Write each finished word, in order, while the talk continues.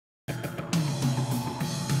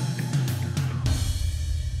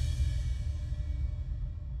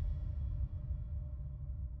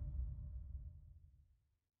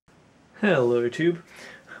Hello YouTube.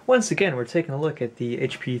 Once again we're taking a look at the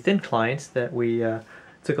HP Thin client that we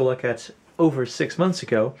took a look at over 6 months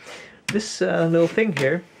ago. This little thing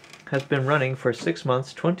here has been running for 6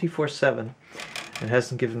 months 24/7 and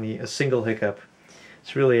hasn't given me a single hiccup.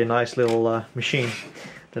 It's really a nice little machine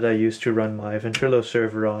that I use to run my Ventrilo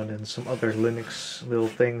server on and some other Linux little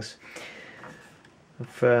things.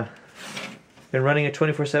 I've been running it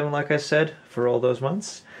 24/7 like I said for all those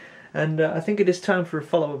months. And I think it is time for a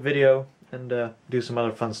follow-up video and do some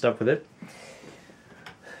other fun stuff with it.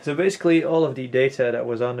 So basically all of the data that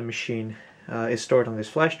was on the machine is stored on this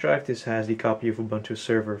flash drive. This has the copy of Ubuntu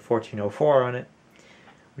Server 14.04 on it,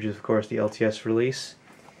 which is of course the LTS release.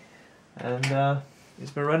 And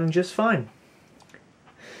it's been running just fine.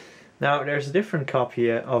 Now there's a different copy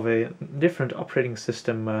of a different operating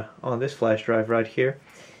system on this flash drive right here.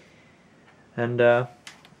 And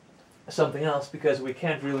something else, because we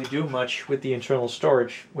can't really do much with the internal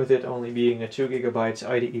storage with it only being a 2 GB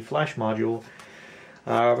IDE flash module.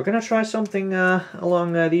 We're gonna try something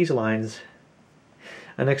along these lines.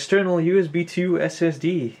 An external USB 2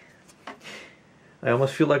 SSD. I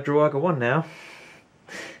almost feel like Druaga-like now.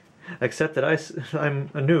 Except that I'm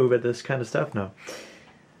a noob at this kind of stuff now.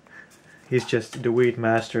 He's just the weed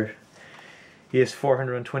master. He is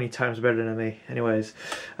 420 times better than me. Anyways,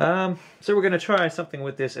 so we're going to try something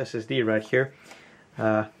with this SSD right here.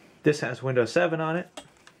 This has Windows 7 on it.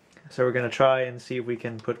 So we're going to try and see if we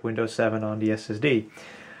can put Windows 7 on the SSD.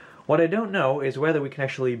 What I don't know is whether we can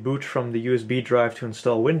actually boot from the USB drive to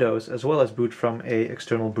install Windows, as well as boot from a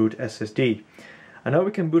external boot SSD. I know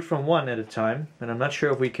we can boot from one at a time, and I'm not sure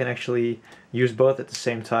if we can actually use both at the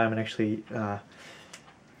same time and actually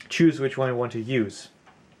choose which one we want to use.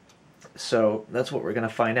 So that's what we're going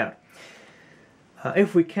to find out.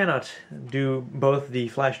 If we cannot do both the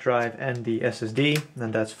flash drive and the SSD,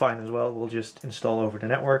 then that's fine as well. We'll just install over the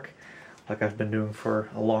network, like I've been doing for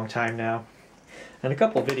a long time now. And a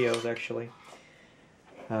couple videos actually.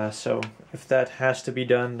 So if that has to be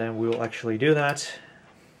done, then we'll actually do that.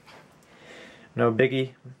 No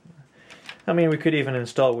biggie. I mean, we could even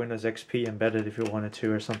install Windows XP embedded if you wanted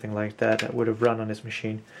to, or something like that. That would have run on this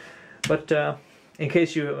machine. But in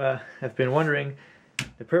case you have been wondering,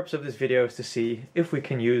 the purpose of this video is to see if we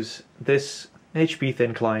can use this HP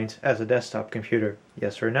Thin client as a desktop computer,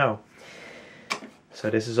 yes or no. So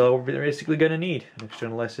this is all we're basically going to need, an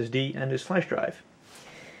external SSD and this flash drive.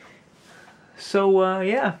 So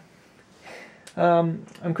yeah,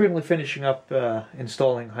 I'm currently finishing up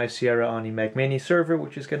installing High Sierra on the Mac Mini server,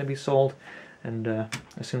 which is going to be sold, and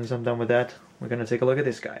as soon as I'm done with that, we're going to take a look at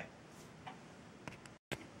this guy.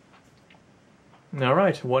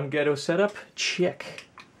 Alright, one ghetto setup, check.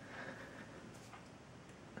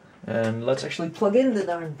 And let's actually plug in the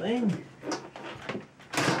darn thing.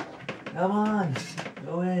 Come on,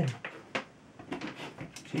 go in.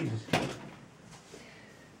 Jesus.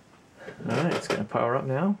 Alright, it's going to power up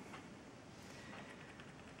now.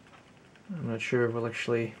 I'm not sure if we'll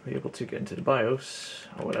actually be able to get into the BIOS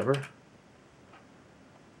or whatever.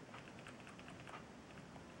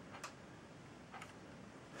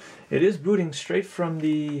 It is booting straight from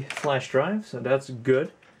the flash drive, so that's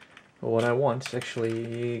good. But what I want is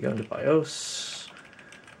actually go into BIOS,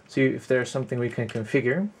 see if there's something we can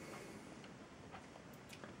configure.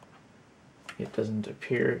 It doesn't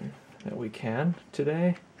appear that we can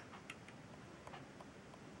today.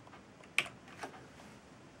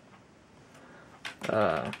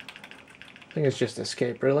 I think it's just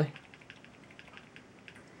escape, really.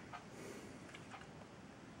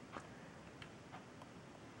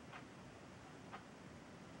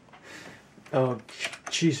 Oh,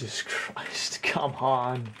 Jesus Christ, come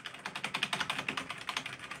on.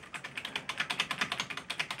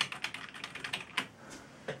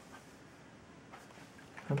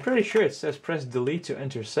 I'm pretty sure it says press delete to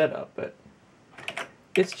enter setup, but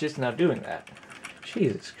it's just not doing that.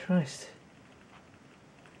 Jesus Christ.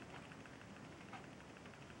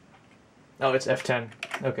 Oh, it's F10.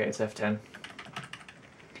 Okay, it's F10.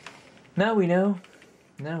 Now we know.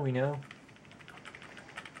 Now we know.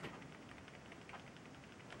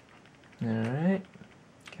 Alright,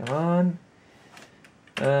 come on.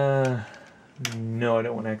 No, I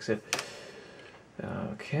don't want to exit.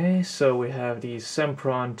 Okay, so we have the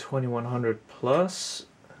Sempron 2100 Plus.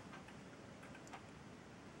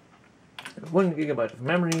 1 GB of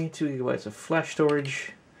memory, 2 GB of flash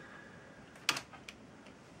storage.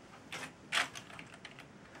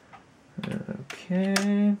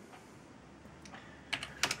 Okay.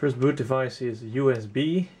 First boot device is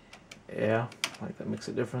USB. Yeah, like that makes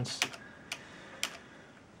a difference.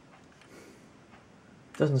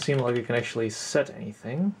 Doesn't seem like you can actually set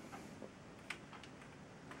anything.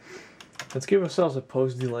 Let's give ourselves a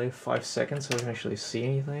pause delay of 5 seconds so we can actually see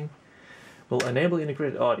anything. We'll enable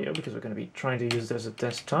integrated audio because we're going to be trying to use it as a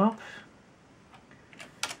desktop.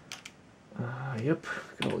 Yep,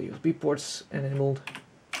 got all USB ports enabled.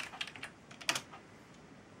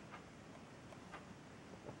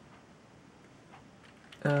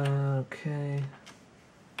 Okay.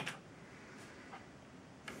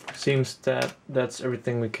 Seems that that's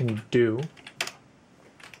everything we can do.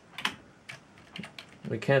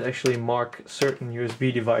 We can't actually mark certain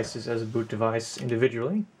USB devices as a boot device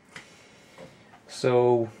individually.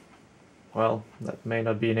 So, well, that may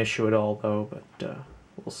not be an issue at all though, but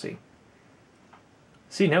we'll see.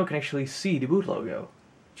 See, now we can actually see the boot logo,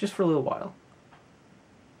 just for a little while.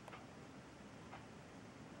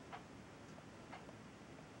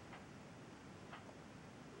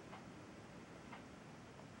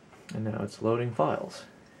 And now it's loading files.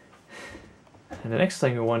 And the next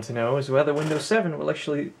thing we want to know is whether Windows 7 will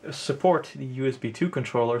actually support the USB 2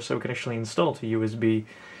 controller so we can actually install to USB.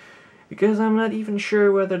 Because I'm not even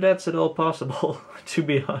sure whether that's at all possible, to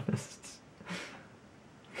be honest.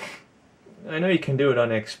 I know you can do it on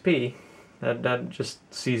XP. That just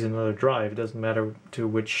sees another drive. It doesn't matter to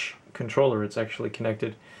which controller it's actually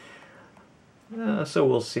connected. So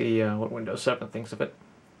we'll see what Windows 7 thinks of it.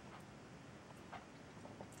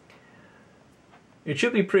 It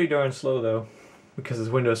should be pretty darn slow though, because it's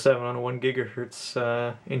Windows 7 on 1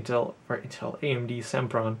 GHz Intel AMD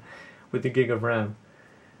Sempron with a gig of RAM.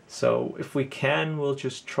 So if we can, we'll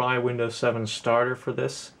just try Windows 7 Starter for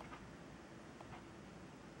this.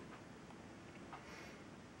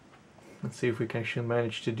 Let's see if we can actually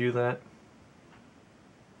manage to do that.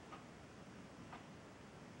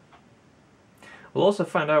 We'll also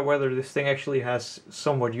find out whether this thing actually has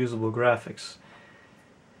somewhat usable graphics,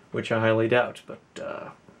 which I highly doubt, but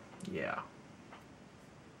yeah.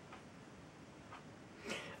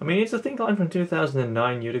 I mean, it's a thin client from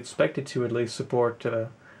 2009. You'd expect it to at least support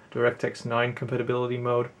DirectX 9 compatibility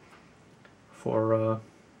mode for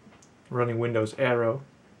running Windows Aero.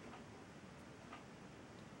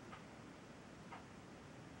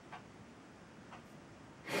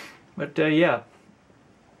 But yeah,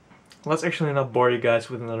 let's actually not bore you guys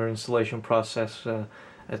with another installation process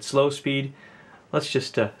at slow speed. Let's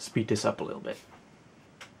just speed this up a little bit.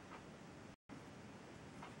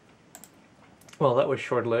 Well, that was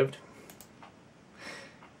short-lived.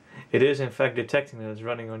 It is in fact detecting that it's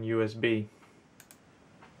running on USB.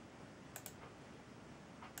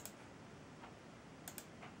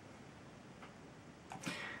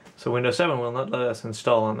 So Windows 7 will not let us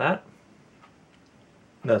install on that.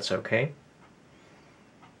 That's okay.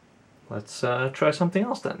 Let's try something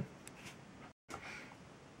else then.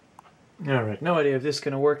 Alright, no idea if this is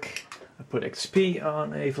going to work. I put XP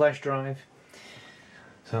on a flash drive.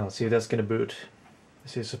 So let's see if that's going to boot.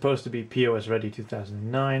 This is supposed to be POS Ready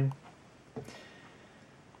 2009.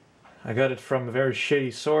 I got it from a very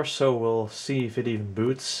shady source, so we'll see if it even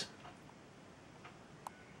boots.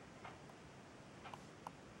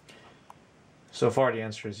 So far the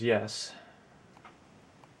answer is yes.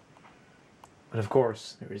 But of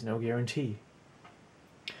course, there is no guarantee.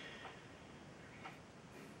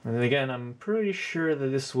 And then again, I'm pretty sure that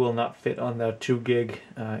this will not fit on that 2 gig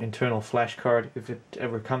internal flash card if it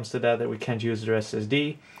ever comes to that we can't use their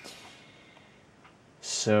SSD.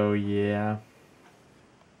 So yeah,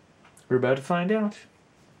 we're about to find out.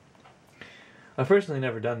 I've personally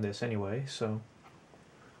never done this anyway, so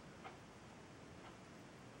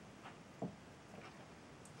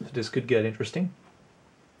this could get interesting.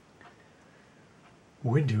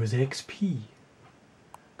 Windows XP.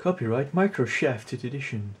 Copyright Microshafted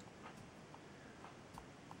Edition.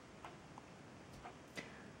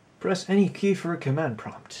 Press any key for a command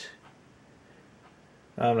prompt.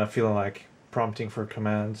 I'm not feeling like prompting for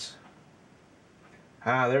commands.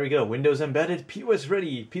 Ah, there we go. Windows Embedded, POS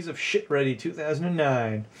Ready, piece of shit ready,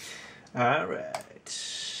 2009. Alright.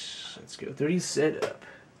 Let's go through the setup.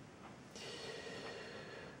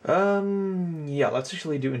 Yeah, let's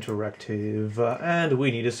actually do interactive. And we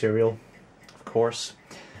need a serial, of course.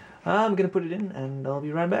 I'm gonna put it in and I'll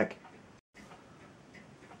be right back.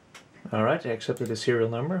 Alright, I accepted the serial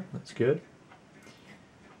number. That's good.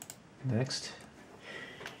 Next.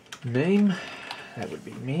 Name. That would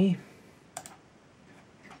be me.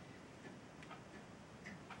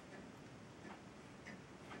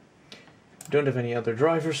 Don't have any other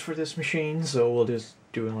drivers for this machine, so we'll just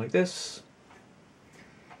do it like this.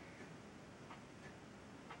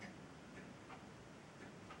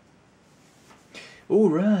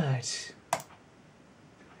 Alright.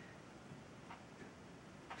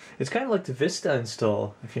 It's kind of like the Vista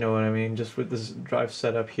install, if you know what I mean, just with this drive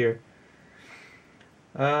setup here.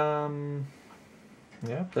 Yeah,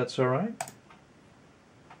 that's alright.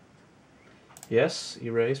 Yes,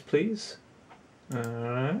 erase please.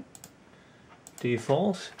 Alright.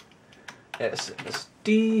 Default.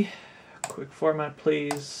 SSD. Quick format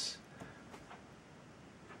please.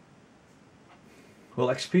 Will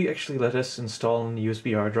XP actually let us install a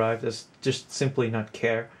USB hard drive? That's just simply not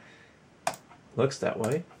care. Looks that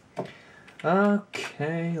way.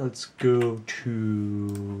 Okay, let's go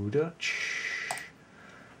to Dutch.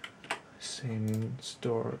 Same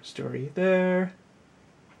story there.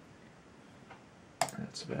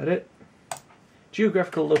 That's about it.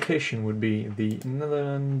 Geographical location would be the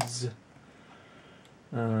Netherlands,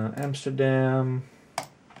 Amsterdam,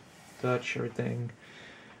 Dutch, everything.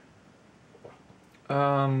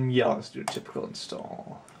 Yeah, let's do a typical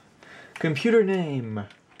install. Computer name,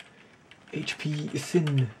 HP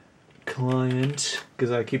Thin Client, because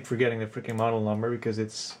I keep forgetting the freaking model number because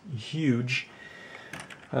it's huge.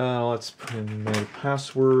 Let's put in a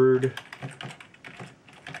password.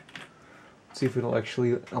 Let's see if it'll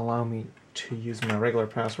actually allow me to use my regular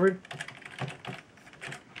password.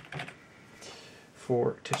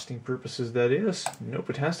 For testing purposes, that is. Nope,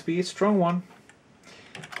 it has to be a strong one.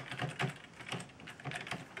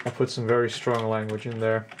 I'll put some very strong language in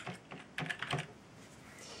there.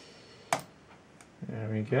 There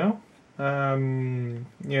we go.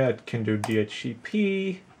 Yeah, it can do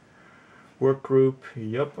DHCP. Workgroup,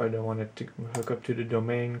 yup, I don't want it to hook up to the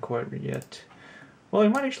domain quite yet. Well, I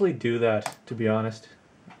might actually do that, to be honest.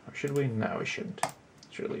 Or should we? No, we shouldn't.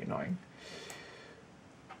 It's really annoying.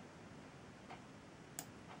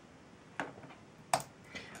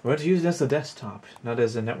 We want to use it as a desktop, not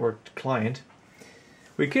as a networked client.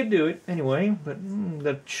 We could do it anyway, but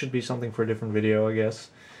that should be something for a different video, I guess.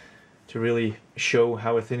 To really show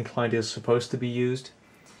how a thin client is supposed to be used.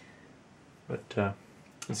 But,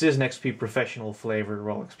 this is an XP professional flavor,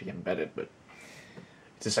 well, XP embedded, but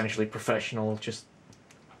it's essentially professional, just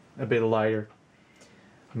a bit lighter.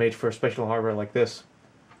 Made for special hardware like this.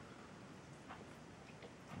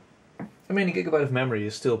 I mean, a gigabyte of memory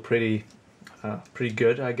is still pretty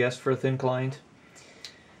good, I guess, for a thin client.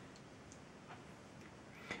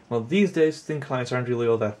 Well, these days, thin clients aren't really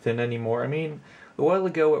all that thin anymore. I mean, a while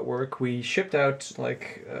ago at work, we shipped out,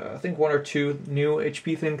 like, I think 1 or 2 new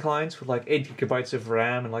HP thin clients with like 8 gigabytes of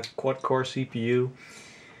RAM and like a quad-core CPU.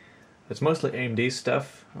 It's mostly AMD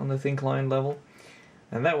stuff on the thin client level.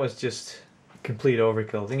 And that was just complete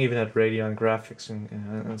overkill. I think even had Radeon graphics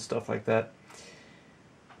and stuff like that.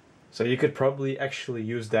 So you could probably actually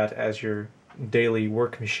use that as your daily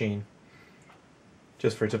work machine.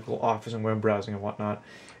 Just for typical office and web browsing and whatnot.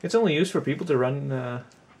 It's only used for people to run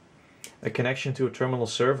a connection to a terminal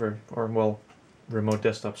server, or, well, remote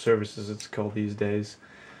desktop services it's called these days.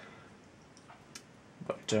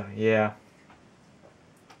 But, yeah.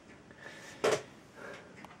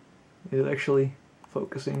 Is it actually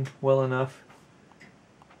focusing well enough?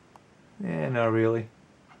 Eh, not really.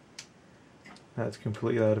 That's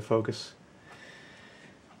completely out of focus.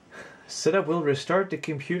 Setup will restart the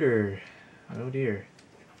computer. Oh dear.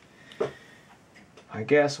 I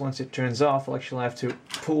guess once it turns off, I'll actually have to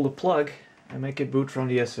pull the plug and make it boot from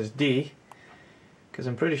the SSD. Because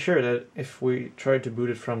I'm pretty sure that if we try to boot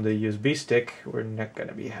it from the USB stick, we're not going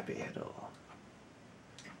to be happy at all.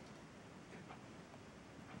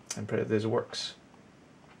 I'm pretty this works.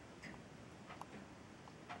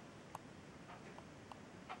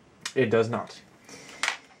 It does not.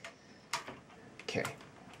 Okay.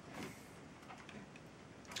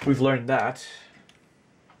 We've learned that.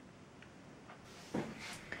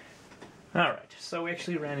 Alright, so we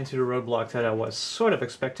actually ran into the roadblock that I was sort of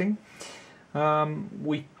expecting.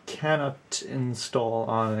 We cannot install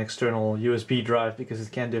on an external USB drive because it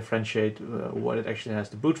can't differentiate what it actually has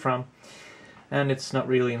to boot from. And it's not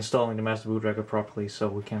really installing the master boot record properly, so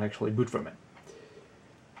we can't actually boot from it.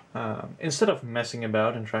 Instead of messing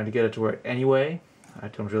about and trying to get it to work anyway, I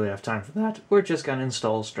don't really have time for that, we're just going to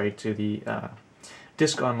install straight to the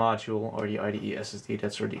disk on module or the IDE SSD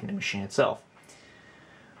that's already in the machine itself.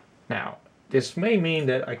 Now, this may mean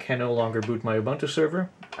that I can no longer boot my Ubuntu server.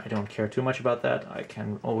 I don't care too much about that. I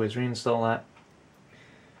can always reinstall that.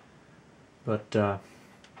 But,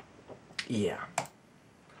 yeah.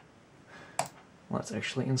 Let's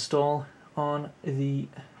actually install on the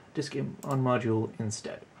disk on module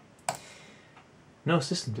instead. No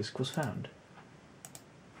system disk was found.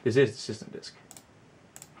 This is the system disk.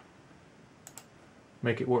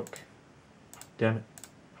 Make it work. Damn it.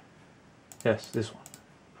 Yes, this one.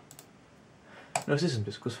 No system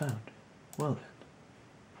disk was found. Well then.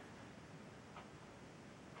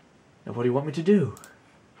 Now what do you want me to do?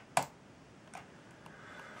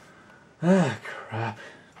 Ah, crap. crap.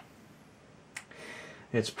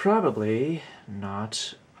 It's probably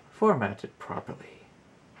not formatted properly.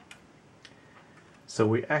 So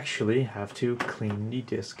we actually have to clean the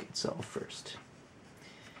disk itself first.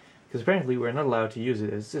 Because apparently we're not allowed to use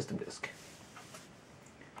it as a system disk.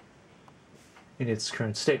 In its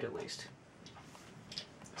current state at least.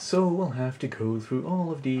 So we'll have to go through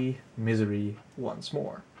all of the misery once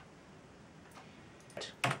more.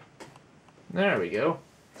 There we go.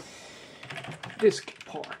 Disk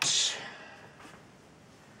parts.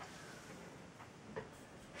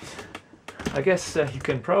 I guess you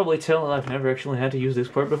can probably tell that I've never actually had to use this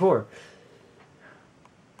part before.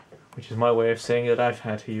 Which is my way of saying that I've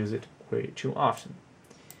had to use it way too often.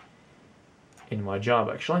 In my job,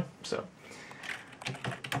 actually. So,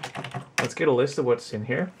 let's get a list of what's in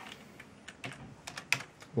here.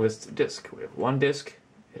 List of disk. We have one disk.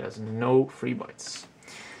 It has no free bytes.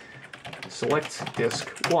 Select disk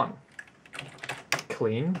 1.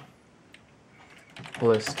 Clean.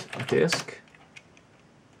 List disk.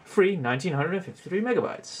 Free 1953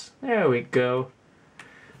 megabytes. There we go.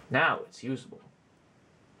 Now it's usable.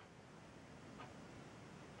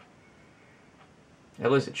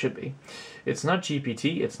 At least it should be. It's not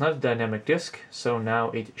GPT, it's not a dynamic disk, so now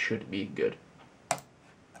it should be good.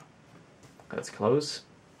 Let's close.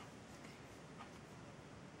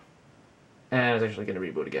 And it's actually going to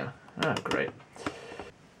reboot again. Oh, great.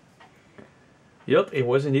 Yep, it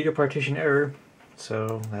was indeed a partition error,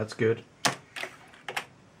 so that's good.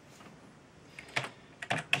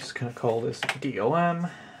 I'm just going to call this DOM. I'm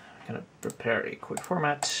going to prepare a quick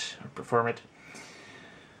format, or perform it.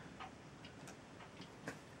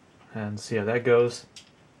 And see how that goes.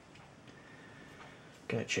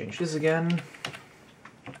 Gotta change this again.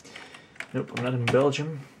 Nope, I'm not in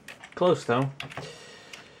Belgium. Close though.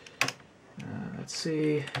 Let's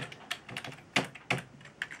see.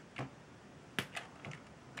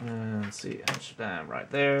 Let's see, Amsterdam right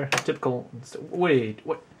there. Typical. Wait,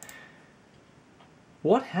 what?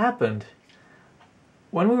 What happened?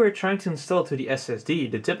 When we were trying to install to the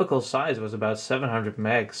SSD, the typical size was about 700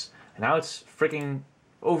 megs, and now it's freaking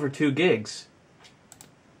over 2 gigs.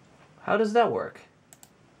 How does that work?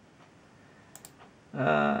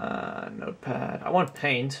 Notepad. I want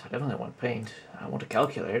Paint. I definitely want Paint. I want a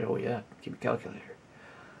calculator. Oh yeah, keep a calculator.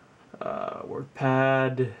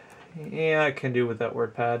 WordPad. Yeah, I can do with that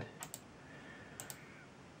WordPad.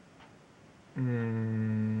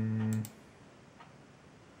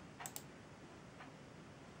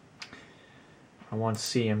 I want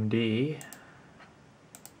CMD.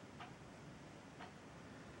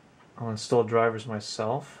 I'll install drivers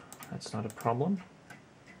myself. That's not a problem.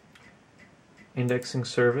 Indexing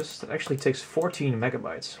service. That actually takes 14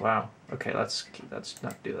 megabytes. Wow. Okay, let's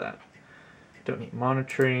not do that. Don't need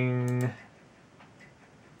monitoring.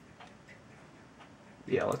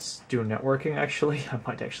 Yeah, let's do networking actually. I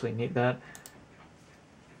might actually need that.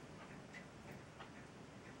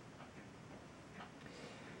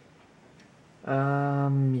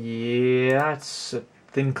 Yeah, it's a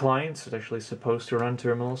thin client, so it's actually supposed to run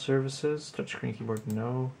terminal services. Touchscreen keyboard,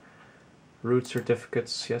 no. Root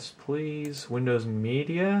certificates, yes please. Windows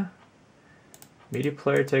Media. Media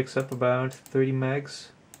player takes up about 30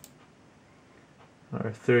 megs.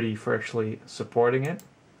 Or 30 for actually supporting it.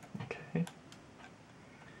 Okay.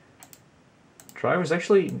 Drivers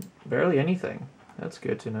actually barely anything. That's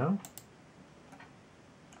good to know.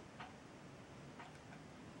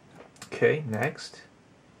 Okay, next.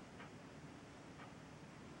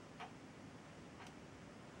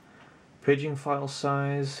 Paging file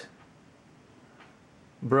size.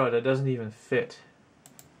 Bro, that doesn't even fit.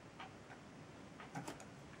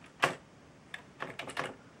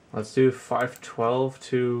 Let's do 512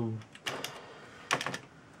 to...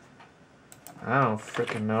 I don't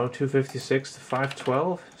freaking know. 256 to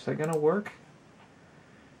 512? Is that gonna work?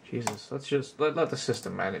 Jesus, let's just let the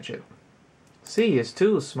system manage it. See, it's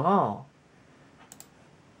too small.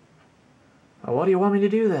 Oh, why do you want me to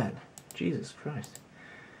do that? Jesus Christ.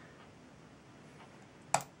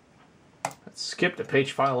 Let's skip the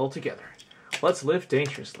page file altogether. Let's live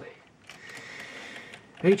dangerously.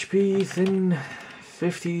 HP Thin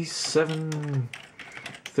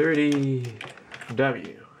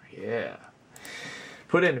 5730W. Yeah.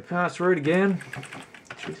 Put in the password again.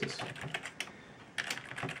 Jesus.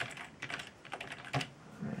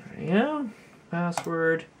 There we go.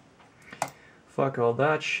 Password. Fuck all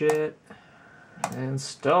that shit.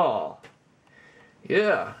 Install.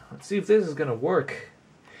 Yeah. Let's see if this is gonna work.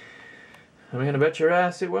 I'm gonna bet your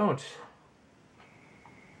ass it won't.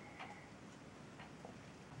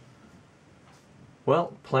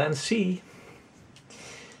 Well, plan C.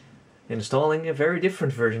 installing a very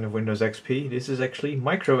different version of Windows XP. This is actually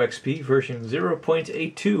Micro XP version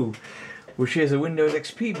 0.82, which is a Windows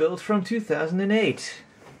XP build from 2008.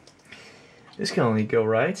 This can only go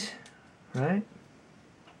right?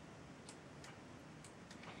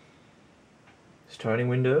 Starting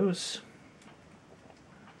Windows.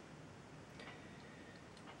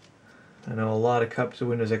 I know a lot of copies of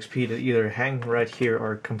Windows XP that either hang right here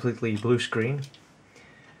or completely blue screen.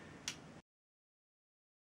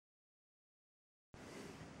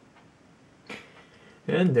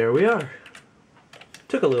 And there we are.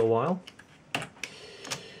 Took a little while.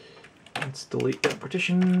 Let's delete that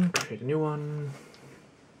partition, create a new one,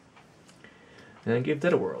 and give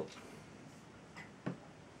that a whirl.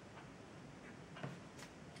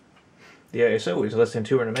 The ISO is less than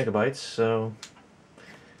 200 megabytes, so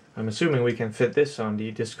I'm assuming we can fit this on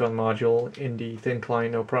the Discon module in the thin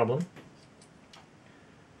client no problem.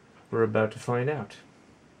 We're about to find out.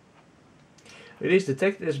 It is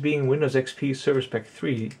detected as being Windows XP Service Pack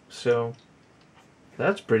 3, so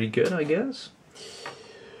that's pretty good, I guess.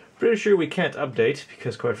 Pretty sure we can't update,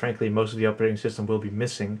 because quite frankly most of the operating system will be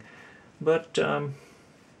missing, but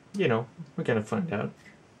you know, we're gonna find out.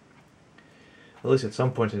 At least at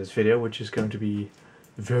some point in this video, which is going to be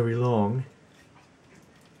very long.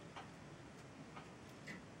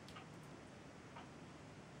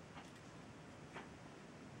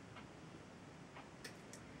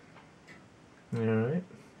 Alright,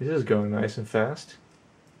 this is going nice and fast.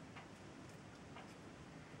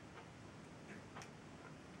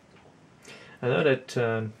 I know that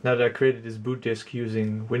now that I created this boot disk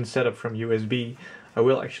using WinSetup from USB, I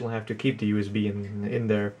will actually have to keep the USB in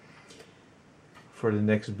there for the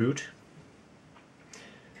next boot.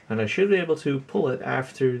 And I should be able to pull it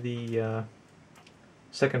after the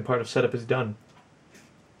second part of setup is done.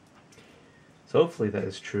 So hopefully that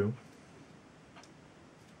is true.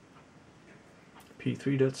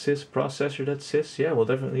 P3.sys, processor.sys, yeah, we'll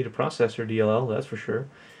definitely need a processor DLL, that's for sure.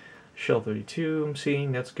 Shell 32 I'm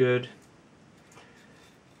seeing, that's good.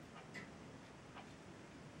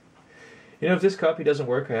 You know, if this copy doesn't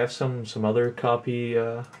work, I have some other copy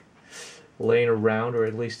laying around, or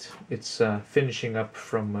at least it's finishing up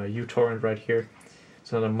from uTorrent right here.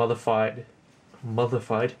 It's another modified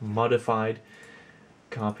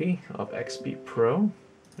copy of XP Pro.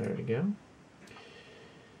 There we go.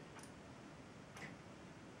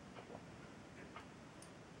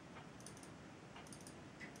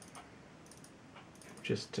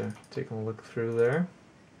 Just taking a look through there.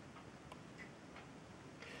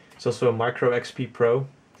 It's also a Micro XP Pro.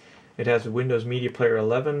 It has a Windows Media Player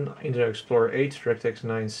 11, Internet Explorer 8, DirectX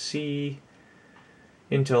 9C,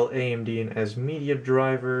 Intel, AMD, and as media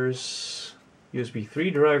drivers, USB 3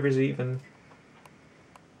 drivers even.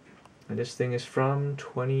 And this thing is from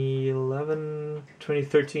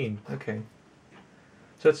 2013. Okay.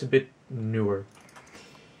 So that's a bit newer.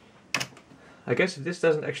 I guess if this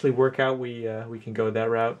doesn't actually work out, we can go that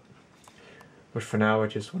route. But for now, I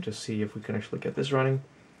just want to see if we can actually get this running.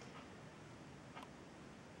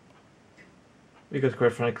 Because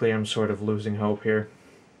quite frankly, I'm sort of losing hope here.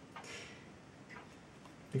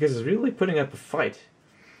 Because it's really putting up a fight.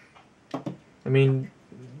 I mean,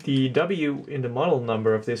 the W in the model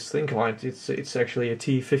number of this thin client, it's actually a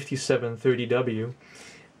T5730W.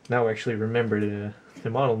 Now I actually remember the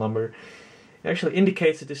model number. It actually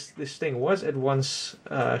indicates that this thing was at once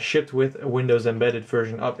shipped with a Windows embedded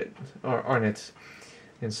version of it, or on it,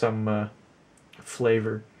 in some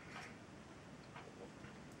flavor.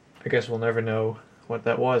 I guess we'll never know what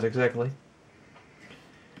that was exactly.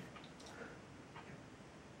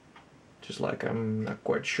 Just like I'm not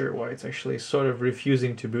quite sure why it's actually sort of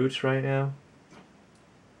refusing to boot right now.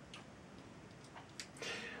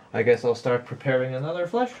 I guess I'll start preparing another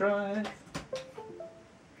flash drive.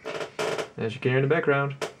 As you can hear in the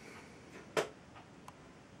background.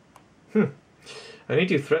 I need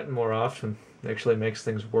to threaten more often. It actually makes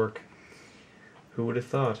things work. Who would have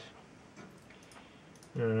thought?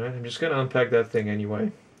 Alright, I'm just going to unpack that thing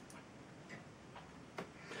anyway.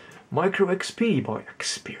 Micro XP by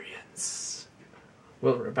experience.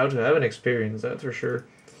 Well, we're about to have an experience, that's for sure.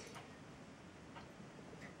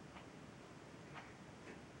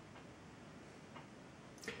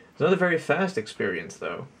 It's not a very fast experience,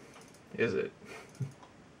 though, is it?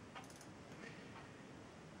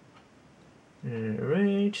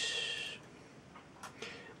 Alright.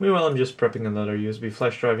 Meanwhile, I'm just prepping another USB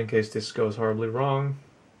flash drive in case this goes horribly wrong.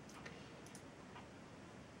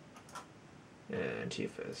 And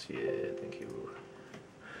TFS, yeah, thank you.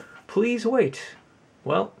 Please wait.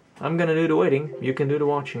 Well, I'm gonna do the waiting, you can do the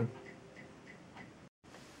watching.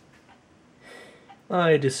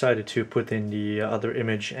 I decided to put in the other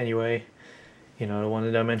image anyway. You know, the one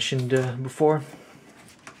that I mentioned before.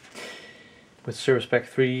 With Service Pack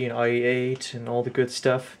 3 and IE8 and all the good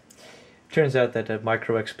stuff. Turns out that that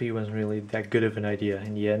micro XP wasn't really that good of an idea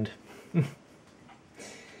in the end.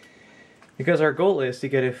 Because our goal is to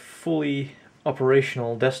get a fully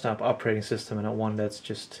operational desktop operating system and not one that's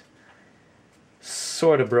just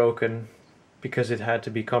sort of broken because it had to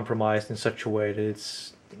be compromised in such a way that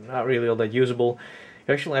it's not really all that usable.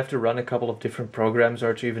 You actually have to run a couple of different programs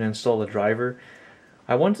or to even install a driver.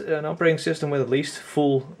 I want an operating system with at least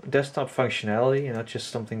full desktop functionality and not just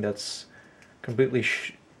something that's completely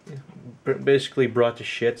basically brought to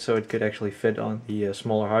shit so it could actually fit on the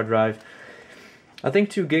smaller hard drive. I think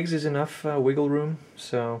 2 gigs is enough wiggle room,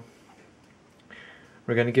 so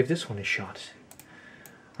we're gonna give this one a shot.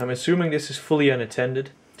 I'm assuming this is fully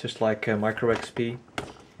unattended, just like micro XP.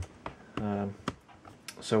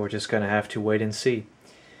 So we're just gonna have to wait and see.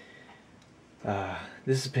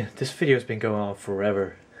 This video's been going on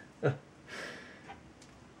forever.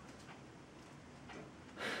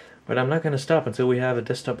 But I'm not gonna stop until we have a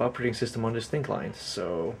desktop operating system on this thin client,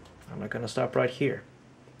 so I'm not gonna stop right here.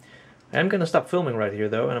 I am gonna stop filming right here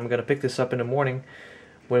though, and I'm gonna pick this up in the morning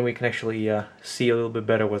when we can actually see a little bit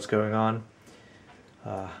better what's going on.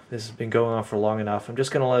 This has been going on for long enough. I'm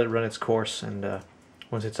just gonna let it run its course, and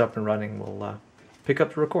once it's up and running, we'll pick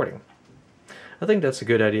up the recording. I think that's a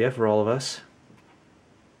good idea for all of us.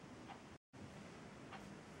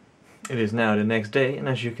 It is now the next day, and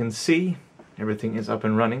as you can see, everything is up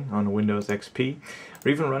and running on Windows XP.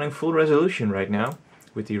 We're even running full resolution right now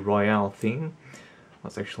with the Royale theme.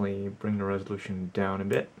 Let's actually bring the resolution down a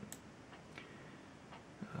bit.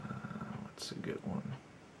 What's a good one?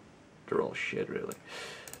 They're all shit, really.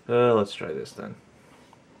 Let's try this then.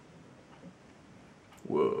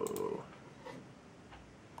 Whoa.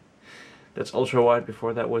 That's ultra wide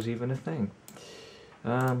before that was even a thing.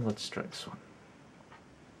 Let's try this one.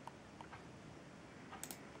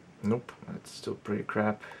 Nope, that's still pretty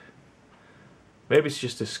crap. Maybe it's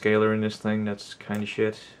just a scaler in this thing that's kind of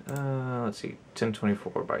shit. Let's see,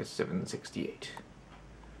 1024 by 768.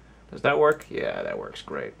 Does that work? Yeah, that works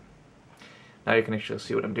great. Now you can actually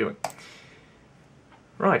see what I'm doing.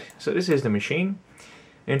 Right, so this is the machine.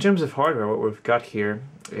 In terms of hardware, what we've got here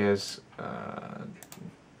is the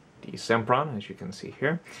Sempron, as you can see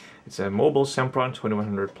here. It's a mobile Sempron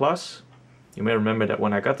 2100 Plus. You may remember that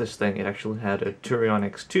when I got this thing, it actually had a Turion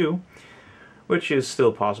X2, which is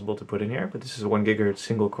still possible to put in here, but this is a 1 GHz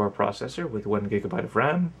single core processor with 1 GB of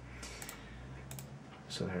RAM.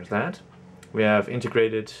 So there's that. We have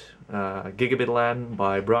integrated gigabit LAN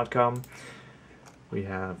by Broadcom. We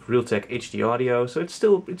have Realtek HD audio, so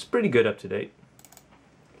it's pretty good up to date.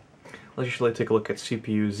 Let's actually take a look at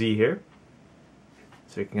CPU Z here,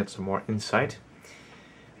 so you can get some more insight.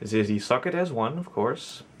 This is the socket S1, of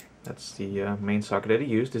course. That's the main socket that I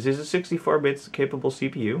used. This is a 64-bit capable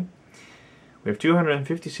CPU. We have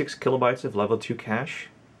 256 kilobytes of level 2 cache,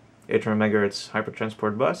 800 MHz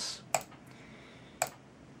hypertransport bus. The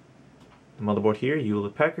motherboard here,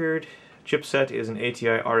 Hewlett-Packard. Chipset is an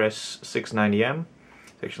ATI RS690M.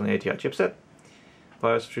 It's actually an ATI chipset.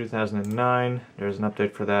 BIOS 2009. There's an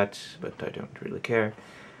update for that, but I don't really care.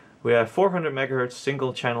 We have 400 MHz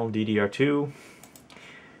single channel DDR2.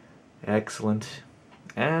 Excellent.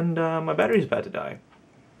 And my battery's about to die.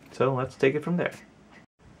 So let's take it from there.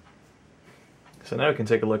 So now we can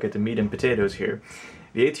take a look at the meat and potatoes here.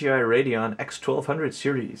 The ATI Radeon X1200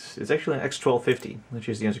 series. It's actually an X1250, which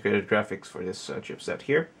is the integrated graphics for this chipset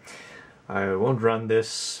here. I won't run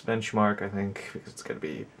this benchmark, I think, because it's going to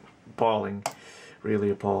be appalling. Really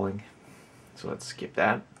appalling. So let's skip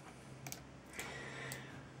that.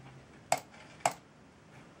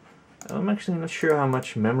 I'm actually not sure how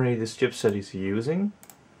much memory this chipset is using.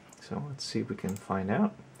 So let's see if we can find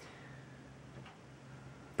out.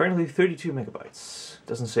 Apparently 32 megabytes.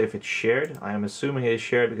 Doesn't say if it's shared. I am assuming it is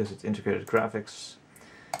shared because it's integrated graphics.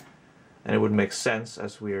 And it would make sense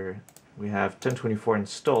as we have 1024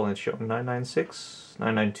 installed and it's showing 996,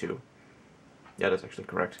 992. Yeah, that's actually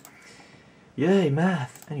correct. Yay,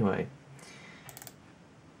 math! Anyway.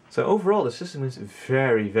 So overall the system is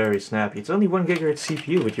very, very snappy. It's only 1 GHz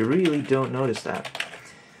CPU, but you really don't notice that.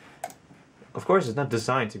 Of course, it's not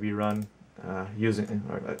designed to be run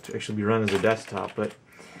to actually be run as a desktop, but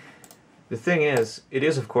the thing is, it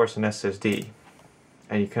is of course an SSD,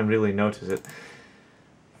 and you can really notice it.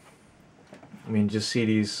 I mean, just see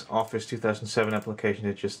these Office 2007 applications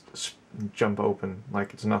that just jump open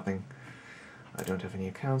like it's nothing. I don't have any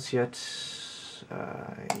accounts yet.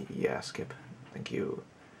 Yeah, skip. Thank you.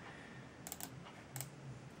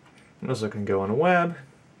 And also can go on the web.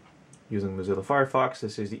 using Mozilla Firefox.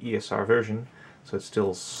 This is the ESR version, so it's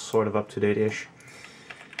still sort of up-to-date-ish.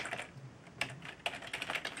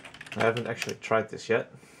 I haven't actually tried this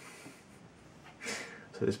yet,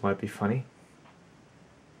 so this might be funny.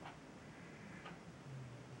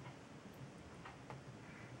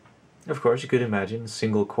 Of course, you could imagine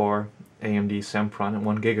single core AMD Sempron at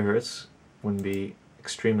 1 GHz wouldn't be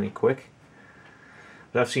extremely quick.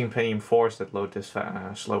 But I've seen Pentium 4s that load this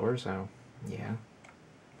slower, so yeah.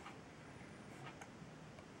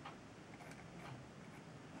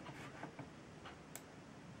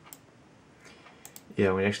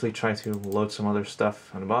 Yeah, when you actually try to load some other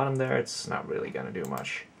stuff on the bottom there, it's not really going to do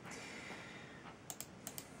much.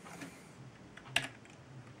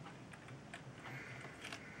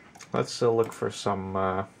 Let's look for some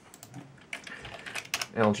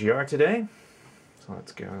LGR today. So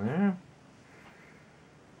let's go there.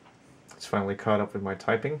 It's finally caught up with my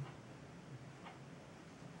typing.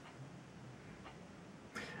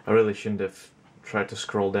 I really shouldn't have tried to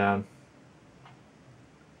scroll down.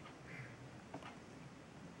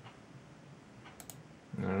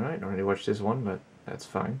 Alright, I already watched this one, but that's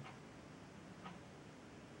fine.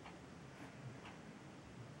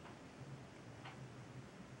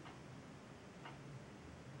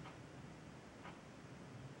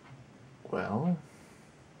 Well,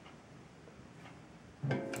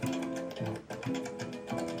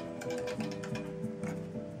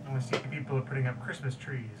 I see people are putting up Christmas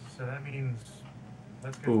trees, so that means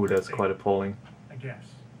let's go. Ooh, that's quite appalling. I guess.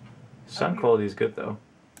 Sound quality is good though.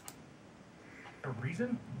 A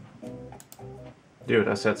reason? Dude,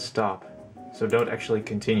 I said stop. So don't actually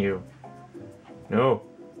continue. No.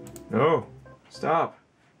 No. Stop.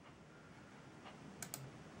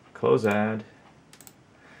 Close ad.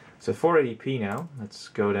 It's at 480p now. Let's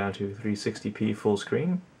go down to 360p full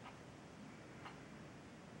screen.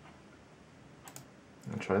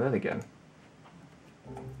 And try that again.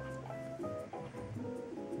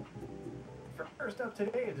 First up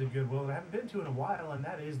today is a Goodwill that I haven't been to in a while, and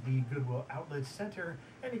that is the Goodwill Outlet Center.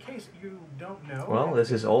 And in case you don't know, well,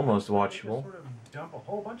 this is almost watchable. Sort of dump a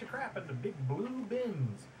whole bunch of crap into big blue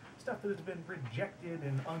bins, stuff that has been rejected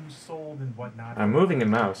and unsold and whatnot. I'm moving a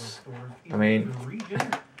mouse. I mean, the region,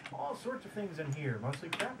 all sorts of things in here, mostly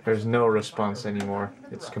crap. There's no response anymore.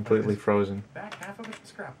 It's completely frozen. Back half of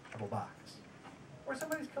it's a scrapable box, or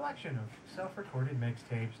somebody's collection of self-recorded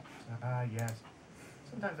mixtapes. Ah, yes.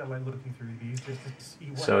 Sometimes I like looking through these just to see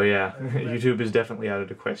what... So yeah, YouTube is definitely out of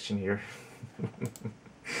the question here.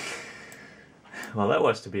 Well, that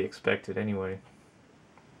was to be expected anyway.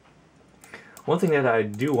 One thing that I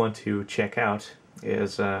do want to check out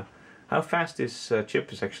is how fast this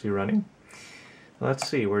chip is actually running. Let's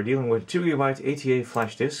see, we're dealing with 2 GB ATA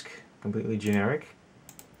flash disk, completely generic.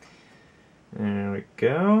 There we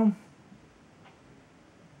go.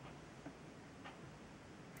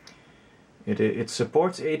 It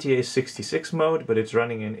supports ATA 66 mode, but it's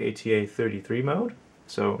running in ATA 33 mode,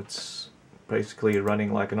 so it's basically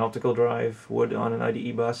running like an optical drive would on an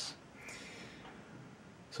IDE bus.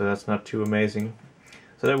 So that's not too amazing.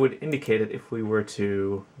 So that would indicate that if we were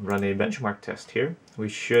to run a benchmark test here, we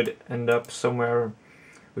should end up somewhere,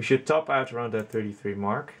 we should top out around that 33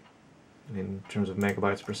 mark in terms of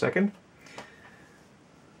megabytes per second.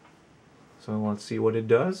 So let's see what it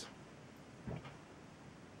does.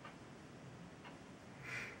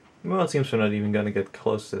 Well, it seems we're not even going to get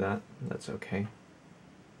close to that. That's okay.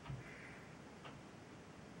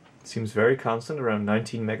 It seems very constant, around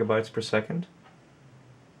 19 megabytes per second.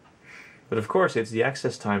 But of course, it's the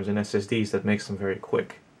access times in SSDs that makes them very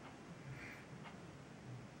quick.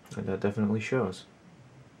 And that definitely shows.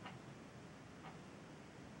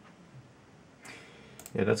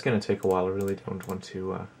 Yeah, that's going to take a while. I really don't want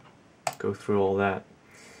to go through all that.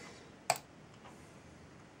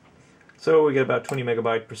 So we get about 20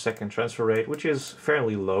 megabyte per second transfer rate, which is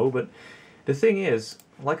fairly low, but the thing is,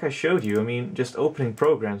 like I showed you, I mean, just opening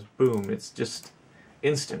programs, boom, it's just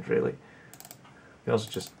instant, really. You also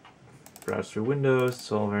just browse through Windows,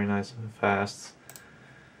 it's all very nice and fast.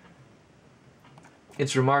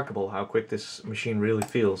 It's remarkable how quick this machine really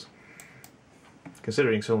feels,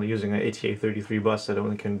 considering it's only using an ATA 33 bus that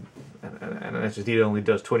only can, and an SSD that only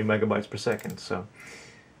does 20 megabytes per second, so.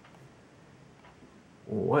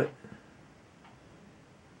 What?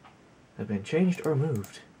 Have been changed or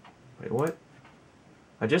moved? Wait, what?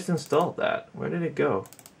 I just installed that. Where did it go?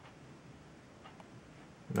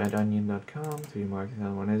 Madonion.com,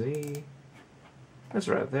 3mark2001SE. That's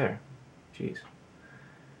right there. Jeez.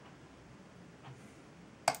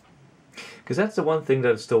 Because that's the one thing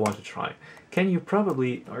that I still want to try. Can you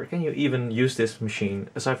probably, or can you even use this machine,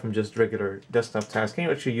 aside from just regular desktop tasks, can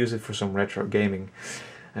you actually use it for some retro gaming?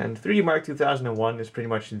 And 3D Mark 2001 is pretty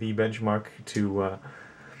much the benchmark to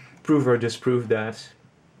prove or disprove that.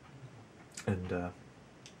 And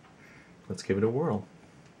let's give it a whirl.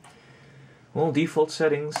 Well, default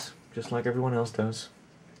settings, just like everyone else does.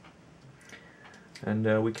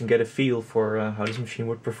 And we can get a feel for how this machine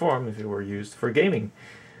would perform if it were used for gaming.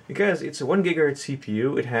 Because it's a 1 GHz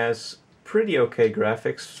CPU, it has pretty okay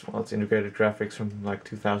graphics. Well, it's integrated graphics from like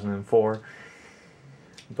 2004.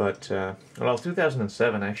 But, well,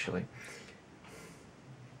 2007 actually.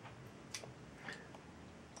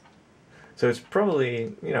 So it's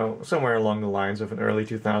probably, you know, somewhere along the lines of an early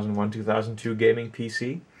 2001-2002 gaming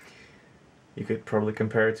PC. You could probably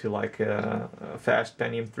compare it to like a fast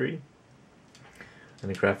Pentium 3. And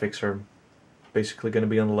the graphics are basically going to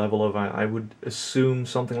be on the level of, I would assume,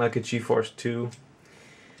 something like a GeForce 2.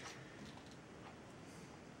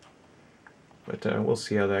 But we'll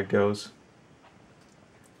see how that goes.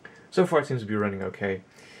 So far it seems to be running okay.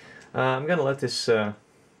 I'm going to let this do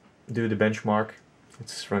the benchmark.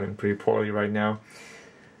 It's running pretty poorly right now.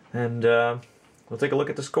 And we'll take a look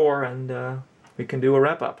at the score and we can do a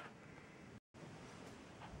wrap-up.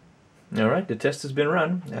 Alright, the test has been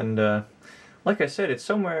run, and like I said, it's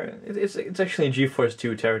somewhere, it's actually in GeForce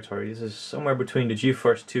 2 territory. This is somewhere between the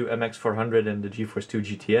GeForce 2 MX400 and the GeForce 2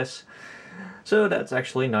 GTS. So that's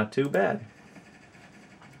actually not too bad.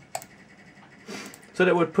 So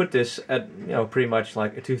that would put this at, you know, pretty much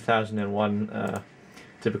like a 2001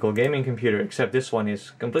 typical gaming computer, except this one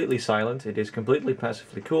is completely silent, it is completely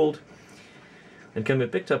passively cooled, and can be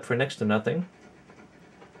picked up for next to nothing.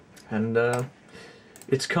 And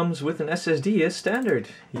it comes with an SSD as standard.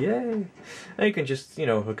 Yay! And you can just, you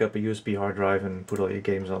know, hook up a USB hard drive and put all your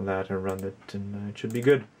games on that and run it, and it should be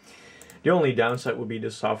good. The only downside would be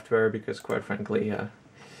the software, because quite frankly,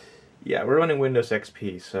 yeah, we're running Windows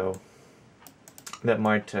XP, so that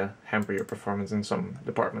might hamper your performance in some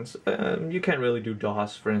departments. You can't really do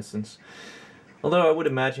DOS, for instance. Although I would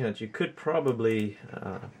imagine that you could probably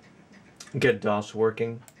get DOS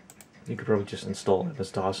working. You could probably just install it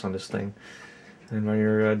as DOS on this thing and run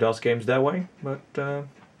your DOS games that way. But,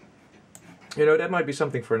 you know, that might be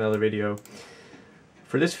something for another video.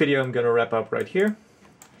 For this video, I'm going to wrap up right here.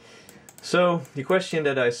 So, the question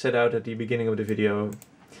that I set out at the beginning of the video,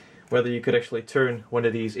 whether you could actually turn one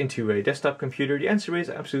of these into a desktop computer, the answer is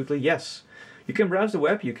absolutely yes. You can browse the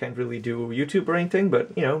web, you can't really do YouTube or anything,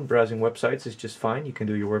 but, you know, browsing websites is just fine. You can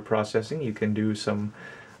do your word processing, you can do some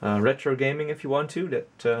retro gaming if you want to,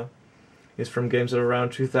 that is from games that are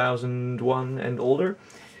around 2001 and older.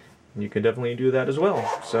 You can definitely do that as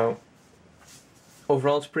well. So,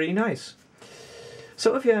 overall it's pretty nice.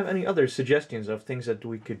 So if you have any other suggestions of things that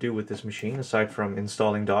we could do with this machine, aside from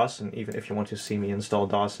installing DOS, and even if you want to see me install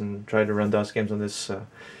DOS and try to run DOS games on this,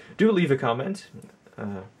 do leave a comment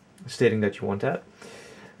stating that you want that.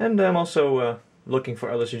 And I'm also looking for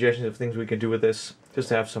other suggestions of things we can do with this, just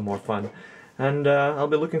to have some more fun. And I'll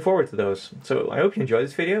be looking forward to those. So I hope you enjoyed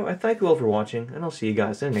this video, I thank you all for watching, and I'll see you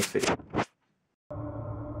guys in the next video.